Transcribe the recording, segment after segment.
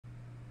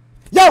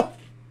Yo!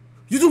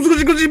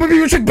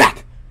 YouTube's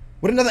back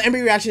with another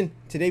NBA reaction.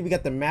 Today we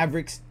got the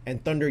Mavericks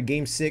and Thunder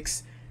Game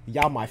 6.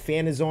 Y'all, my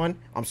fan is on.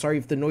 I'm sorry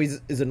if the noise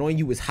is annoying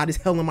you. It's hot as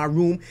hell in my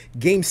room.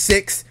 Game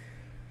 6.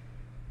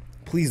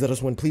 Please let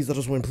us win. Please let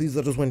us win. Please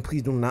let us win.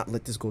 Please do not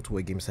let this go to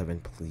a Game 7.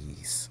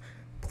 Please.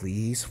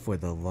 Please, for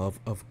the love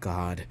of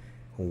God,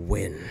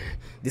 win.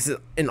 This is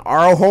in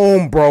our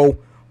home, bro.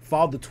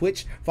 Follow the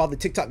Twitch, follow the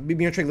TikTok,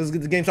 BB and Trey. Let's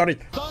get the game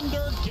started.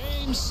 Thunder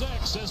Game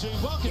 6 as we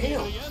welcome you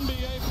to the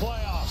NBA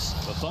playoffs.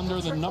 The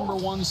Thunder, the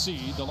 #1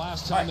 seed. The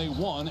last time they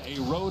won a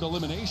road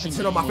elimination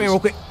game on my fan real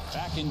quick.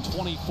 Back in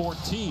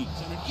 2014.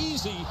 And an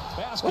easy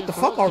basket. What the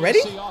fuck,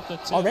 already?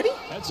 Already?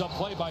 Heads up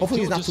play by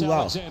Hopefully he's not too loud.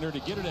 Alexander to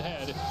get it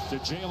ahead to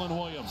Jalen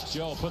Williams.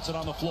 Joe puts it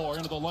on the floor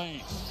into the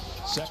lane.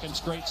 Second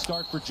straight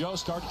start for Joe.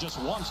 Started just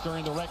once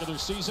during the regular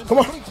season. Come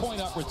on. 3-point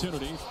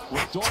opportunity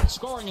with Dort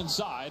scoring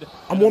inside.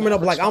 I'm warming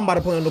up like I'm about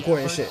to play on the court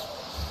and shit.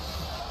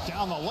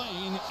 Down the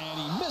lane, and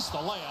he missed the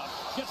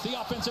layup. Gets the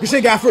offensive. Good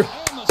shit, Gafford.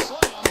 And the slam.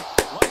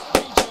 Like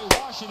P.J.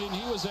 Washington,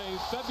 he was a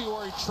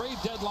February trade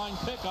deadline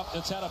pickup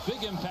that's had a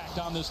big impact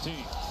on this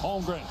team.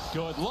 Holmgren,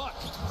 good look.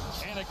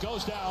 And it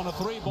goes down a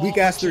three-ball. Weak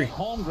ass three.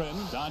 Holmgren,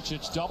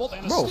 Doncic doubled.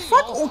 And bro,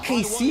 fuck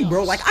OKC,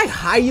 bro. Like, I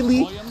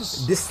highly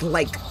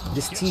dislike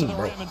this team,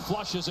 bro.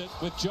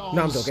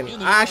 No, I'm joking.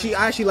 I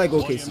actually like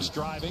OKC.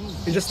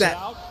 It's just that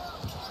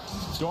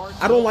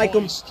I don't like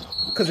them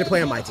because they're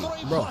playing my team,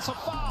 bro.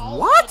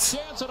 What?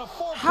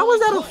 How is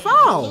that a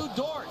foul?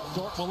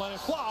 Dort will let it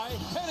fly,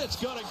 and it's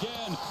good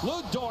again.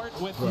 Lou Dort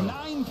with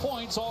 9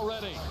 points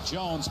already.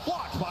 Jones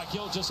blocked by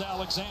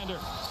Gilgeous-Alexander.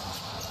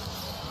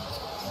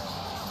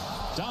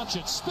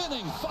 Doncic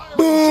spinning, fire.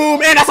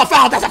 Boom! And that's a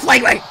foul. That's a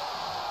flagrant.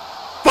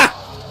 Fuck.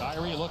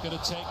 Kyrie looking to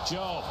take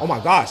Joe. Oh my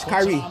gosh,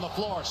 Kyrie.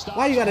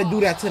 Why you gotta do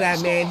that to that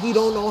man? He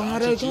don't know how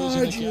to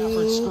guard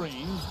you.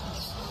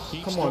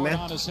 Come on, man.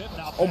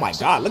 Oh my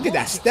God, look at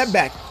that step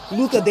back.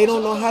 Luka, they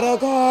don't know how to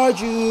guard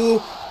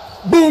you.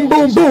 Boom,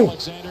 boom, boom.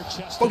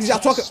 Fuck is y'all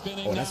talking?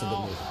 Oh, that's a good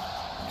move.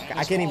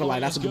 I can't even lie.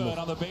 That's a good move.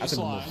 That's a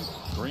good move.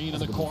 Green in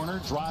the corner,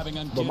 driving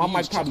on. But my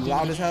mic's probably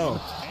loud as hell.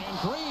 And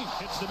Green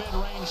hits the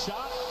mid-range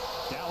shot.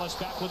 Dallas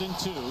back within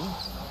 2.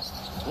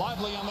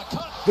 Lively on the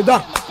cut. Good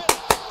done.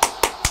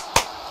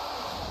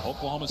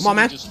 Oklahoma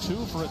City just 2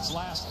 for its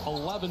last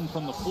 11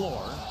 from the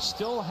floor.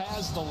 Still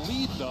has the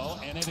lead, though,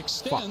 and it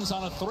extends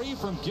on a 3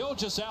 from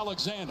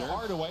Gilgeous-Alexander.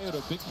 Hardaway at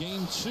a big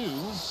game 2.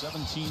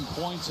 17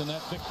 points in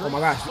that victory. Oh, my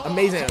gosh.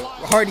 Amazing.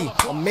 Hardy.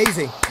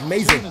 Amazing.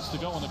 Amazing. 2 minutes to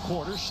go in the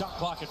quarter. Shot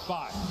clock at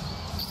 5.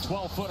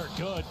 12-footer.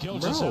 Good.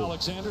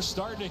 Gilgeous-Alexander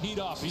starting to heat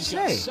up. He's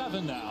got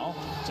 7 now.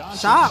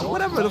 Shot.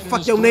 Whatever the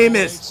fuck your name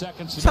is.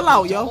 Chill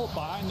out, yo.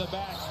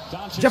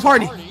 Jeff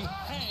Hardy.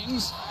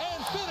 Hangs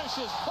and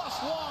finishes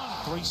 +1.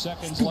 3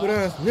 seconds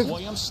left.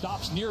 Williams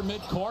stops near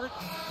midcourt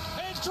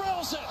and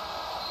drills it.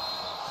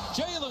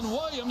 Jalen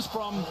Williams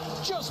from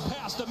just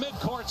past the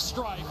midcourt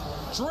stripe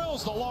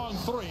drills the long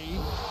 3.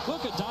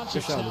 Luka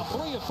Doncic now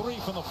 3 of 3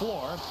 from the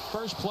floor.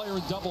 First player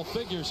in double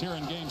figures here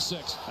in Game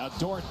 6. Now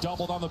Dort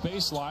doubled on the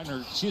baseline,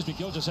 or excuse me,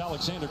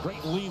 Gilgeous-Alexander.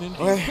 Great lean in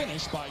and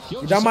finish by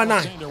Gilgeous-Alexander. Down by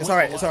 9. It's all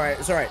right. It's all right.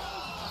 It's all right.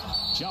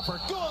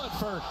 Jumper good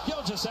for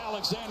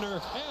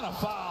Gilgeous-Alexander and a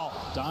foul.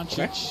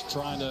 Doncic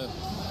trying to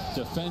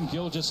defend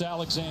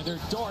Gilgeous-Alexander.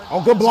 Dort.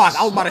 Oh, good block.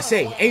 I was about to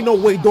say, ain't no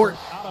way Dort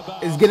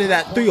is getting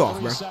that 3 off,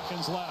 bro.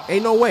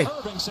 Ain't no way.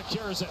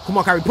 Come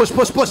on, Kyrie. Push,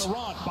 push, push.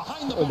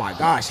 Oh, my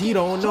gosh. He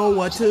don't know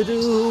what to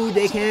do.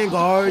 They can't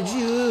guard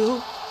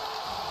you.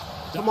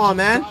 Come on,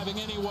 man.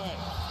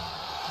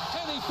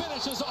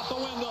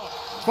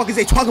 Fuck is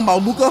they talking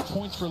about, Luka?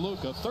 Points for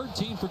Luka.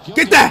 13 for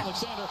Get that.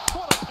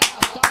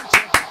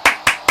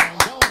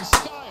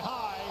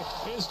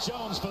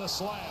 Jones for the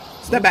slam.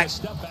 Step back.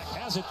 Step back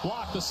has it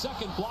blocked. The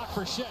second block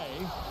for Shea.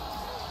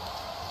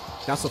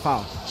 That's a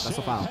foul. That's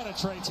a foul.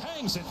 Penetrates,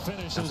 hangs and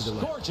finishes.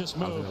 Gorgeous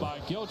move by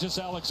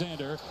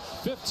Gilgeous-Alexander.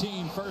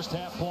 15 first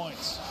half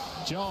points.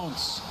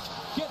 Jones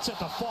gets it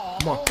to fall.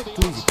 Come on. Over the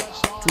Too easy.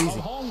 Too easy.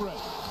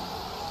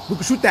 Holmgren.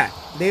 Luka, shoot that.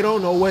 They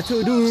don't know what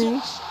to do.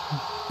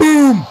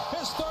 Boom.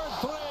 His third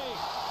 3.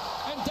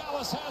 And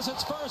Dallas has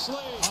its first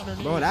lead.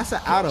 Bro, that's an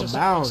out of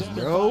bounds,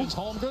 bro.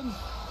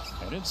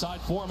 And inside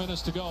 4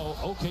 minutes to go,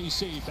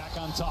 OKC back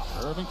on top.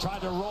 Irving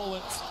tried to roll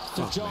it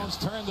to Jones,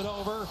 turned it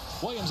over.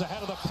 Williams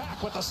ahead of the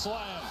pack with the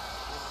slam.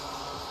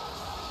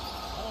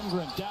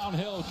 Holmgren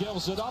downhill,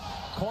 gives it up.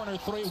 Corner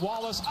 3,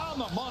 Wallace on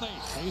the money.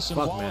 Mason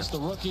Wallace, the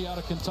rookie out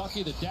of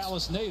Kentucky, the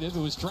Dallas native,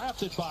 who was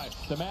drafted by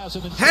the Mavs.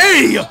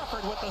 Hey!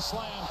 With the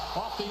slam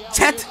off the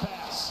Chet!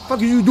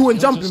 Fuck are you doing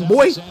jumping,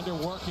 boy? Alexander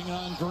working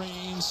on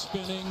Green,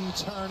 spinning,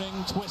 turning,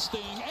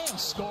 twisting, and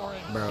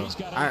scoring. Bro,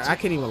 I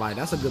can't even lie.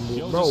 That's a good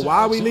move. Bro, why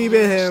are we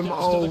leaving him?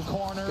 Oh,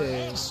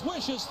 and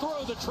swishes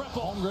through the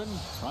triple. Holmgren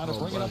trying to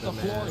bring it up the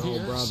floor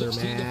here.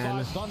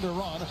 16-5 Thunder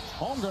run.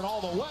 Holmgren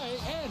all the way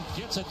and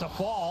gets it to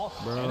fall.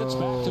 And it's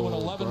back to an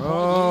 11-point lead.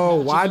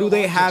 Bro, why do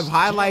they have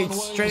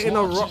highlights straight in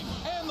a row?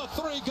 And the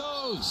 3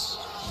 goes.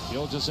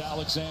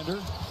 Gilgeous-Alexander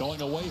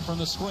going away from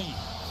the screen.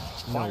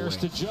 Fires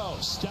to Joe.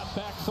 Step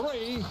back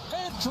 3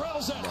 and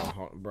drills it.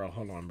 Bro,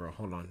 hold on, bro.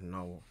 Hold on.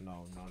 No.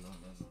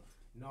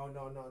 No.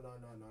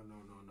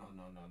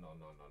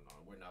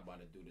 We're not about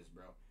to do this,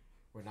 bro.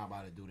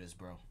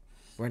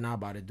 We're not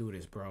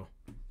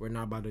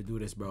about to do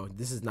this, bro.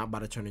 This is not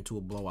about to turn into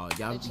a blowout.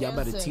 Y'all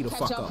better tee the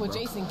fuck up, bro.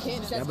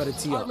 Y'all better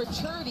tee up.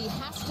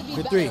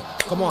 Good three.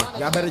 Come on.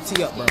 Y'all better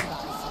tee up, bro.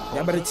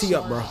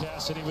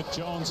 Cassidy with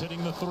Jones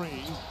hitting the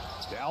three.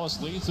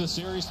 Dallas leads the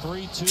series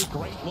 3-2.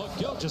 Great look.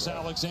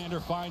 Gilgeous-Alexander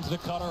finds the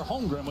cutter.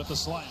 Holmgren with the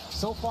slam.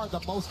 So far,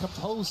 the most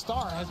composed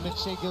star has been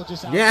Shai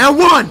Gilgeous-Alexander. Yeah, and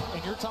one.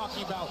 And you're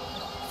talking about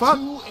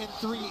 2 and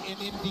 3 in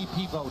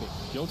MVP voting.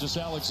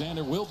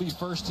 Gilgeous-Alexander will be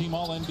first team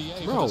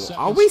All-NBA. Bro,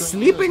 are we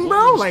sleeping,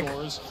 bro? Like,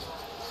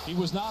 he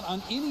was not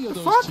on any of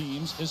those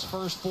teams his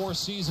first 4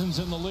 seasons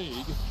in the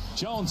league.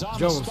 Jones on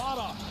the spot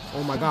up.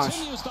 Oh my gosh.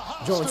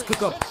 Jones,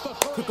 cook up.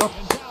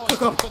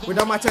 We're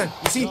down by 10.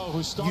 You see?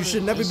 You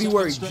should never be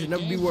worried. I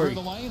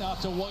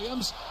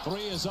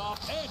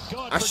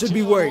should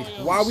be worried.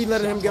 Why are we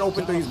letting him get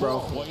open threes,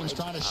 bro? Williams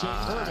trying to shake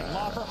Irving.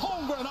 Loffer.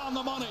 Holmgren on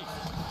the money.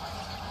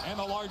 And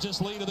the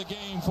largest lead of the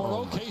game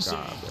for OKC.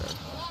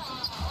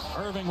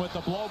 Irving with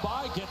the blow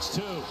by gets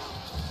 2.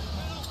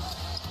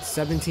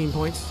 17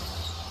 points.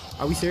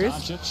 Are we serious?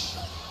 Doncic.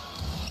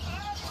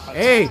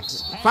 Hey,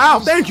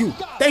 foul. Thank you,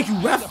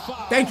 ref.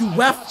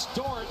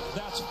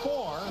 That's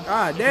 4.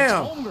 God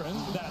damn.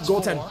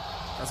 Goaltender.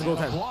 That's a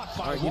goaltender. All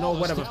right, you know,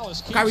 whatever.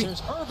 Kyrie.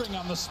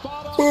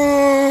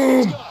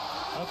 Boom.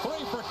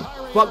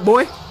 Fuck,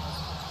 boy.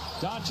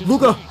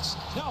 Luka.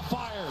 Now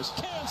fires.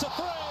 Cans a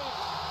 3.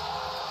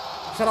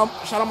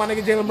 Shout out my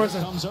nigga Jalen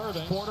Brunson. Comes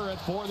Irving. Porter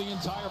at 4 the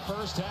entire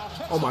first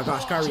half. Oh my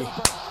gosh, Kyrie.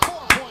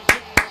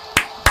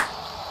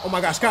 Oh my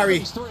gosh,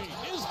 Kyrie.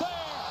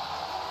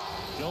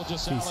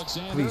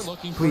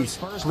 Please.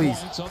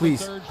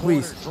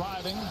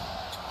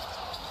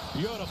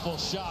 Beautiful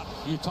shot.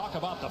 You talk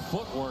about the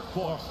footwork,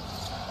 boy.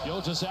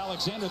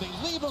 Gilgeous-Alexander, they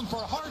leave him for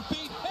a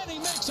heartbeat, and he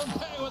makes him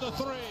pay with a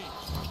 3.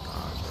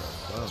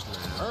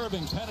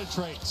 Irving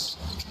penetrates.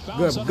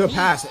 Good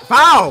pass.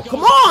 Foul.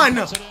 Come on.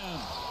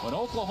 When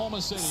Oklahoma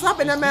City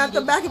slapping that man at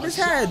the back of his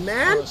head,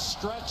 man. A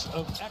stretch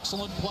of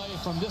excellent play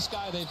from this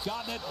guy. They've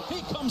gotten it.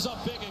 He comes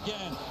up big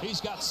again.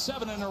 He's got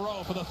 7 in a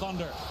row for the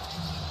Thunder.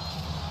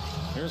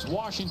 Here's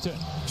Washington.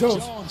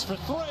 Jones for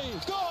 3.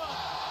 Good.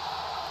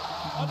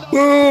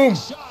 Boom.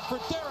 Shot for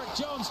Derrick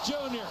Jones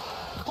Jr.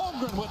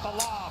 Holmgren with the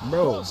lob.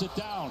 Bro. Throws it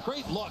down.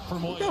 Great luck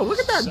from Williams. Yo, look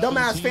at that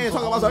dumbass fan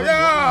talking about,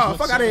 yeah,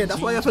 fuck out of here. That's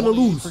why you're finna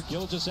lose.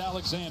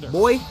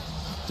 Boy,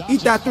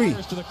 eat that 3.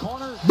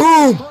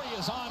 Boom.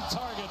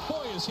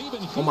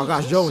 Oh my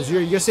gosh, Jones,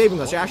 you're saving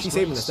us. You're actually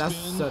saving us.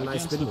 That's a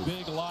nice spin move.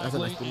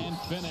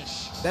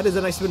 That is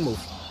a nice spin move.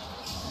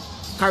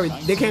 Kyrie,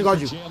 they can't guard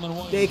you.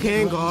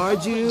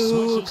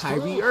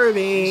 Kyrie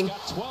Irving.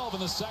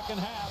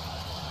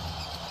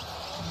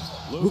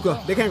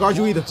 Luka, they can't guard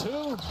you either.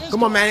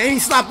 Come on, man. And he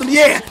slapped them.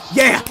 Yeah.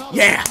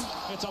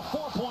 It's a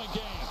 4-point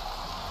game.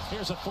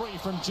 Here's a 3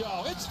 from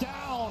Joe. It's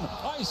down.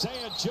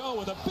 Isaiah Joe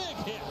with a big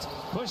hit.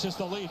 Pushes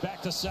the lead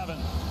back to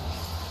 7.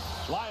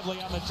 Lively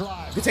on the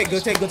drive. Good take.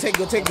 Terrific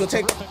lift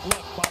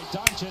by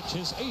Doncic,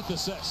 his 8th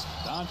assist.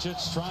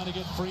 Doncic trying to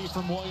get free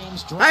from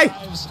Williams.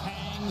 Drives,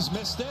 hangs,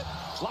 missed it.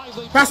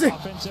 Lively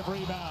offensive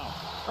rebound.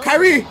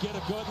 Kyrie. Get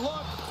a good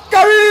look.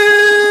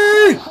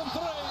 Kyrie. From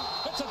 3.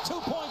 It's a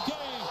 2-point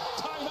game.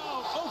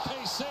 Timeout.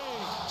 OKC.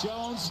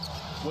 Jones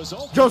was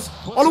open. Jones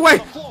all the way.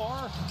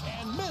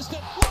 And missed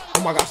it.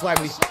 Oh my gosh,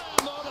 Lively.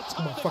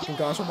 Oh my fucking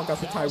gosh. Oh my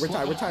gosh, we're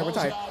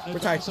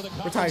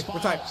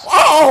tied.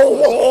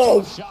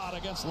 Oh! Shot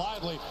against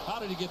Lively. How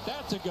did he get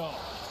that to go?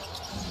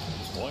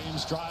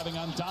 Williams driving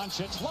on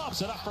Doncic.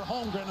 Lobs it up for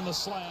Holmgren in the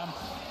slam.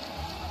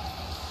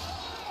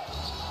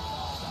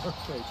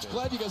 Okay,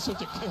 glad you got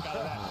such a kick out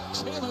of that.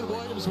 Jalen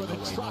Williams with a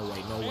drop.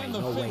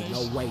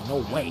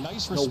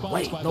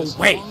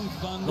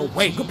 No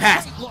way. Good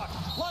pass. Irving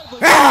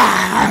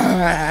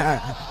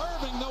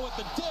though at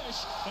the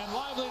dish and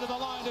Lively to the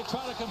line to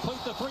try to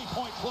complete the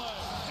 3-point play.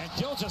 And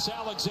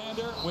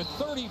Gilgeous-Alexander with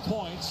 30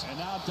 points. And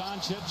now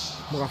Doncic.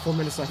 We got 4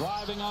 minutes left.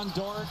 Driving on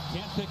Dort.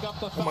 Can't pick up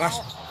the foul. Oh my gosh.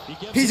 He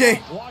gives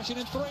PJ.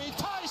 Washington 3.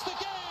 Ties the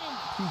game.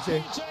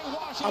 PJ.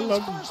 Washington's I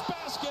love you. first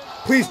basket.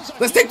 Please,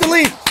 let's take the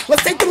lead. Going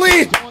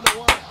to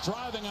work.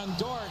 Driving on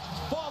Dort.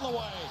 Ball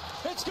away.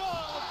 It's good.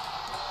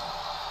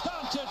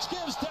 Doncic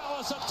gives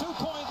Dallas a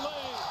 2-point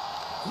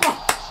lead.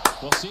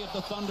 We'll see if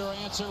the Thunder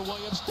answer.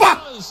 Williams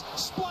does.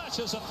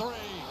 Splashes a 3.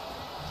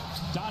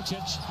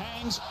 Doncic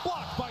hangs.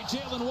 Blocked by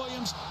Jalen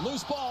Williams.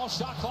 Loose ball.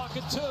 Shot clock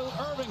at 2.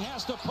 Irving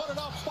has to put it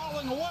up.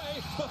 Falling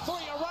away. The 3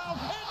 around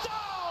and down.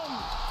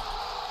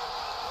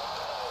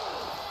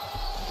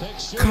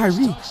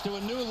 Kyrie. To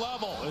a new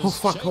level. Oh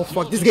fuck.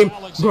 This game,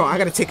 bro, I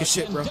gotta take a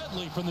shit, bro.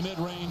 From the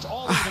mid-range,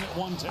 all I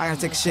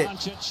gotta take a shit.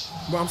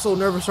 Bro, I'm so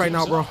nervous right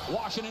now, bro.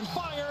 Washington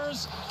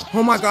fires.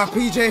 Oh my god,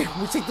 PJ,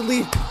 we take the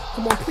lead.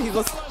 Come on, please,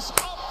 let's.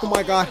 Oh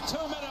my god.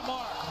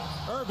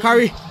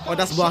 Kyrie. Oh,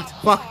 that's blocked.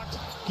 Fuck.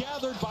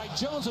 Gathered by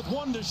Jones with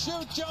 1 to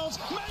shoot. Jones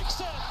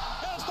makes it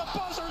as the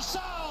buzzer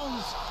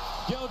sounds.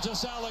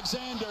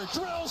 Gilgeous-Alexander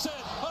drills it.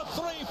 A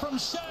 3 from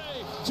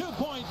Shai.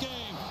 2-point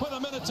game with a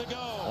minute to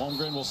go.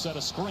 Holmgren will set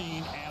a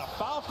screen and a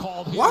foul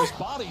called here. What? His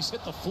bodies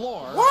hit the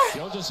floor. What?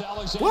 Gilgeous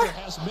Alexander What?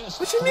 has missed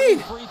What you 3 mean?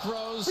 free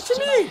throws. What you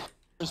tonight. mean?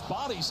 His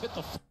bodies hit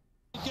the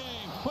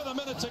game with a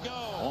minute to go.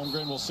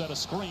 Holmgren will set a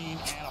screen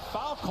and a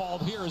foul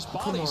called here. His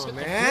bodies hit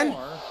the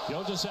floor.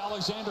 Gilgeous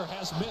Alexander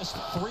has missed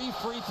 3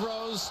 free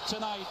throws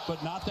tonight,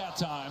 but not that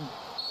time.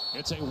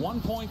 It's a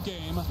 1-point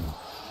game.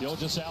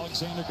 Gilgeous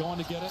Alexander going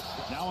to get it.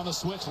 Now on the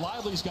switch,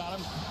 Lively's got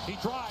him.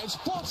 He drives,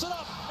 floats it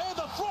up, and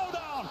the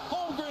throwdown.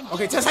 Holmgren.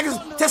 Okay, 10 seconds,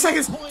 10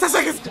 seconds, 10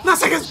 seconds, 9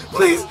 seconds,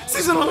 please.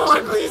 Season on the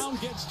line, please.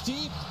 Gets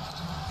deep,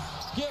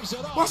 gives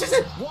it up.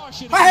 Washington.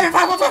 Washington. Hey,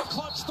 five.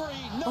 Clutch 3.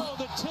 No,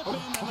 the tip in,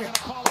 and they're going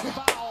to call a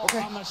foul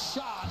on the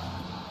shot.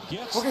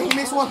 Gets he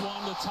makes one.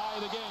 To tie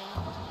the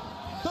game.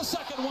 The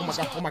second one.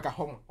 Oh my god,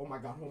 hold on. Oh my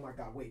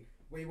god, wait.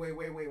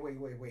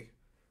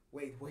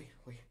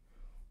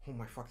 Oh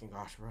my fucking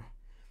gosh, bro.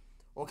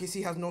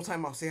 OKC has no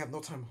timeouts. They have no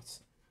timeouts.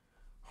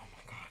 Oh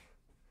my god.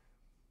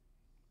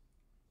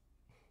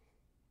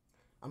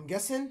 I'm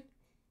guessing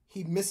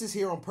he misses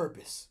here on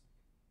purpose.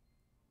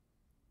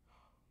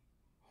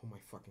 Oh my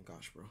fucking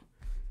gosh, bro.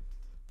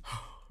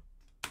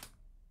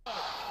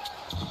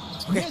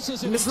 Okay,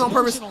 Misses missing on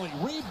purpose.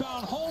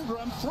 Rebound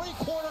Holmgren,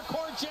 3/4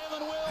 court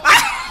Jalen Wills.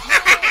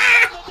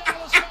 The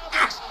Dallas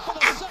Mavericks, for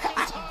the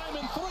second time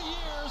in 3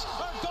 years,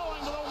 are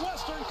going to the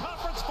Western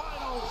Conference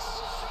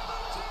Finals.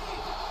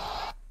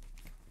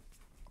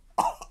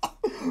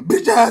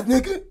 Bitch ass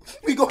nigga.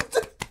 We going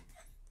to.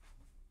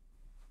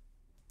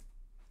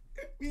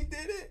 We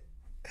did it.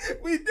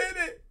 We did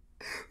it.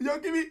 Yo,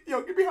 give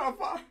me high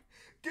five.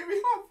 Give me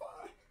high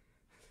five.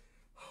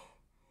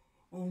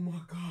 Oh my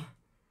god.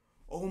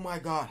 Oh my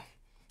god.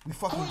 We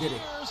fucking did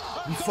it.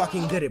 We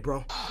fucking did it,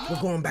 bro.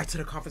 We're going back to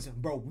the conference.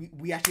 Bro,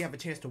 we actually have a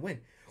chance to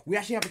win. We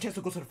actually have a chance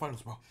to go to the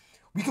finals, bro.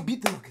 We could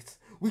beat the Nuggets.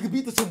 We could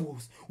beat the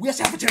Timberwolves. We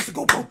actually have a chance to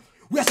go, bro.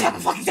 We actually have a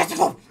fucking chance to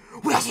go.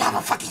 We actually have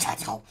a fucking chance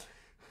to go.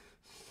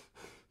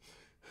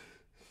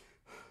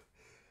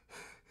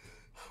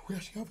 We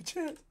actually have a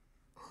chance.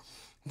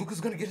 Luka's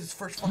gonna get his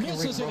first fucking ring,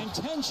 bro. Misses it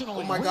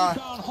intentionally. Oh my god.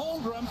 Rebound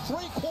Holmgren,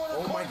 3/4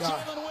 Oh my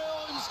god. Jalen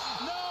Williams.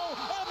 No,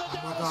 and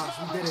the Oh my Dallas gosh,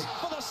 we did Mavericks, it.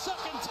 for the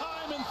second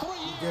time in 3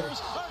 did years,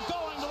 it. are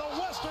going to the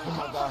Western Oh my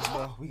Conference. gosh,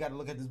 bro. We gotta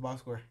look at this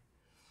box score.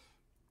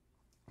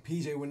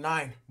 PJ with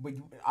 9, but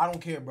I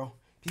don't care, bro.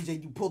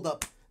 PJ, you pulled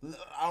up.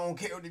 I don't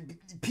care.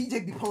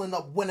 PJ be pulling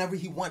up whenever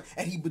he want,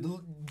 and he be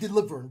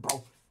delivering,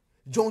 bro.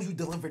 Jones, you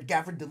delivered.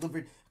 Gafford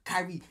delivered.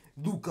 Kyrie,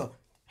 Luka,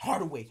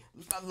 Hardaway,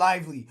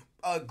 Lively,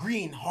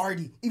 Green,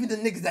 Hardy. Even the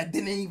niggas that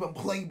didn't even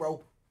play,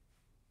 bro.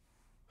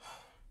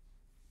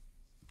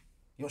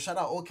 Yo, shout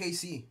out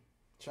OKC.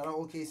 Shout out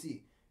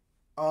OKC.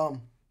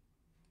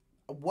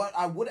 What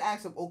I would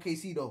ask of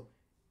OKC though,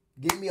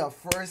 give me a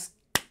first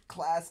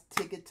class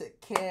ticket to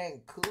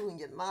Cancun.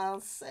 You know what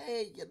I'm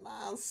saying? You know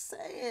what I'm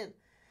saying?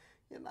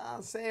 You know what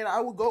I'm saying?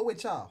 I would go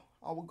with y'all.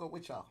 I would go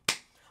with y'all.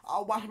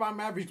 I'll watch my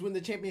Mavericks win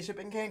the championship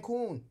in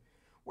Cancun.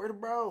 Where the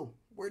bro?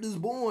 Where this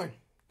born?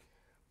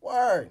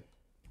 Word.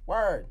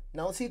 Word.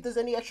 Now let's see if there's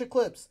any extra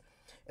clips.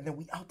 And then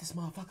we out this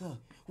motherfucker.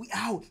 We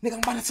out. Nigga, I'm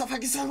about to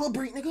fucking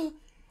celebrate, nigga.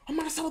 I'm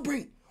about to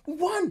celebrate. We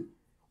won.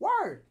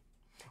 Word.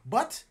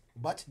 But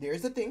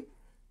there's the thing.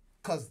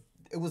 Because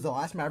it was the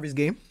last Mavericks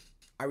game.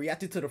 I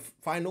reacted to the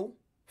final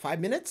 5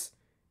 minutes.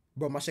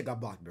 Bro, my shit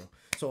got blocked, bro.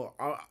 So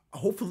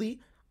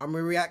hopefully I'm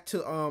going to react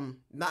to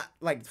not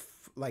like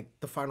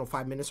the final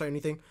 5 minutes or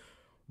anything.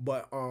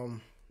 But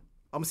I'm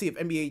going to see if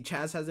NBA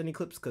Chaz has any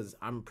clips. Because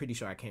I'm pretty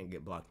sure I can't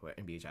get blocked by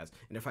NBA Chaz.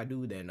 And if I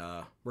do, then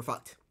we're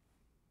fucked.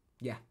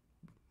 Yeah.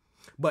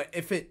 But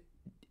if it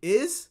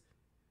is,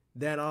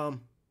 then I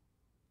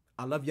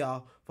love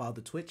y'all. Follow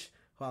the Twitch.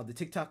 Follow the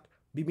TikTok.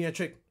 Beat me a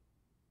trick.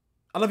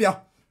 I love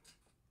y'all.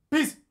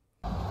 Peace.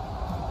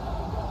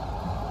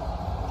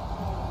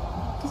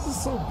 This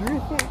is so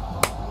beautiful.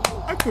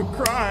 I could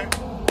cry.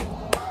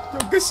 Yo,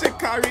 good shit,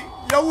 Kyrie.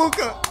 Yo,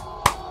 Luka.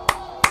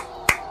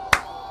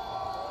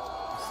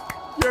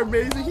 You're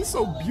amazing. He's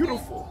so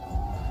beautiful.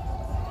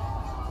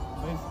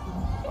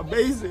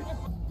 Amazing.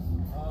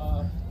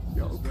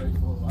 Yo, just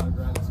grateful, a lot of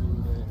gratitude.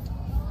 And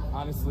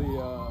honestly, you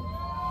hear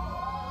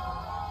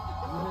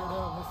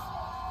them,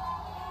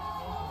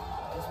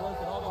 it's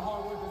worth it. All the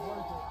hard work is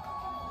worth it.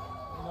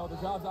 You know, the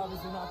job's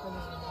obviously not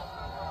finished.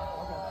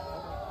 Okay.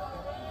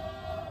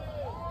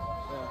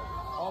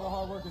 Yeah, all the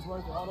hard work is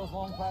worth it. All those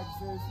long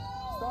practices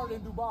started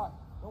in Dubai.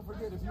 Don't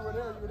forget, if you were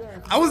there, you were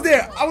there. I was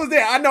there.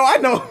 I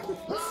know.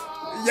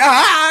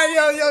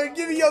 Yo,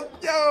 give me yo,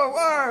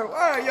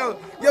 word,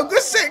 yo,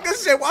 good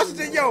shit,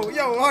 Washington, yo,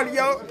 Hardy,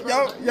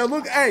 yo,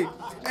 look, hey,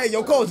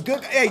 yo, coach,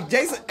 good, hey,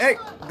 Jason, hey,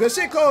 good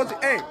shit, coach,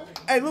 hey,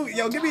 look,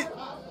 yo, give me,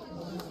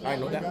 I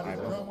know that, alright,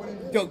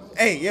 bro, yo,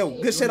 hey,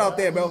 yo, good shit out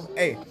there, bro,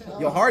 hey,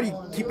 yo, Hardy,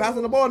 keep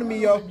passing the ball to me,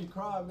 yo,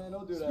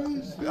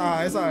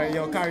 It's alright,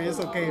 yo, Kyrie, it's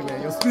okay,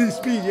 man, yo,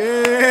 speed,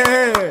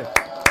 yeah.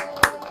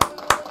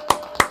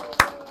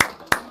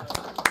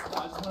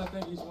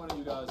 Thank each one of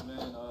you guys,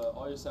 man.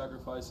 All your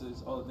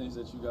sacrifices, all the things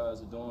that you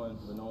guys are doing,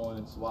 but no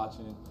one is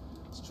watching.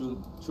 It's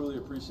truly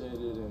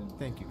appreciated, and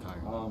thank you,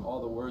 Kyrie. All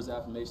the words of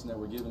affirmation that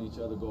we're giving each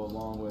other go a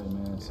long way,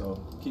 man. Yeah.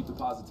 So keep the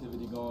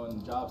positivity going.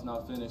 The job's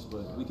not finished,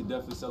 but we can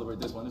definitely celebrate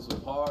this one. This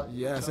was hard.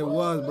 Yes, it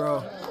was,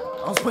 bro.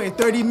 I was playing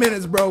 30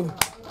 minutes, bro.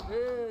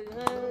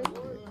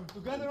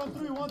 Together on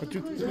 3, 1,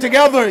 2, 3.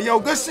 Together, yo,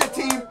 good shit,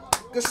 team.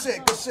 Good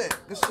shit, good shit,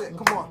 good shit.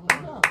 Come on.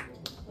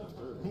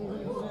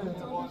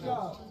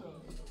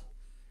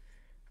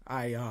 All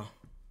right, y'all.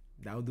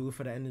 That'll do it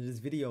for the end of this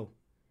video.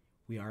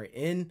 We are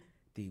in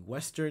the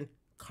Western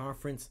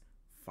Conference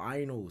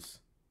Finals.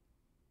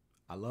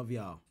 I love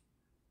y'all.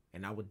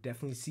 And I would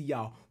definitely see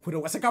y'all for the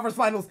Western Conference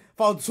Finals.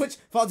 Follow the Twitch,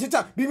 follow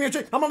TikTok, be me a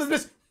trick. I'm on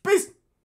this bitch. Peace.